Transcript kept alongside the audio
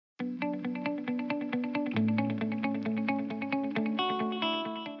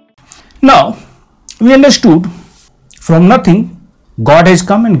Now we understood from nothing God has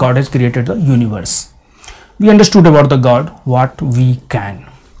come and God has created the universe. We understood about the God what we can.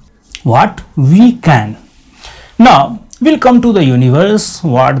 Now we'll come to the universe,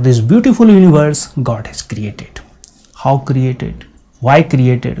 what this beautiful universe God has created. How created, why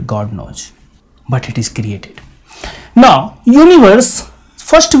created, God knows, but it is created. Now universe,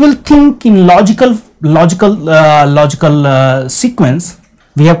 first we'll think in logical sequence.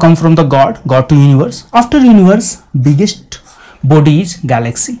 We have come from the God to universe. After universe, biggest body is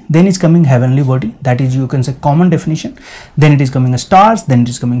galaxy, then is coming heavenly body, that is you can say common definition, then it is coming stars, then it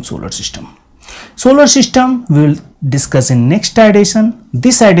is coming solar system. Solar system we will discuss in next edition.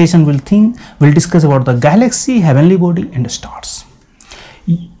 This edition will discuss about the galaxy, heavenly body and the stars.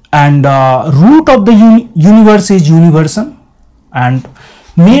 And root of the universe is universum, and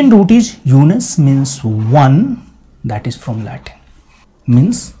main root is unus, means one, that is from Latin,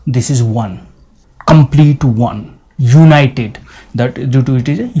 means this is one, complete one, united, that due to it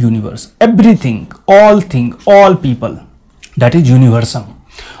is a universe, everything, all people, that is universum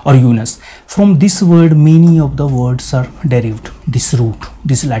or unus. From this word many of the words are derived. This root,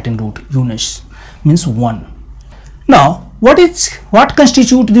 this Latin root, unus, means one. Now what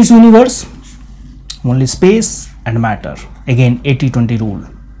constitutes this universe? Only space and matter. Again 80-20 rule,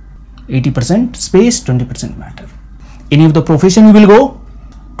 80% space, 20% matter. Any of the profession you will go,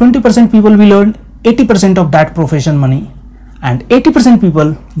 20% people will earn 80% of that profession money, and 80%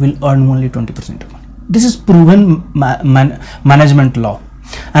 people will earn only 20% of money. This is proven management law,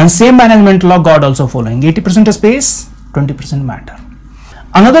 and same management law God also following. 80% space, 20% matter.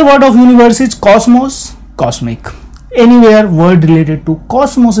 Another word of universe is cosmos, cosmic. Anywhere word related to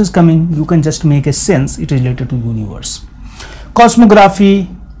cosmos is coming, you can just make a sense it is related to universe. Cosmography,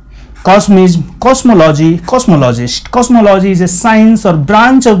 cosmism, cosmology, cosmologist. Cosmology is a science or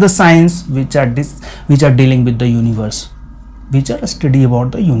branch of the science which are dealing with the universe, which are a study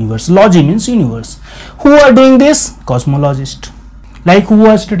about the universe. Logy means universe. Who are doing this? Cosmologist. Like who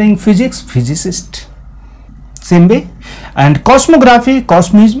are studying physics? Physicist. Same way. And cosmography,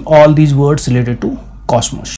 cosmism, all these words related to cosmos.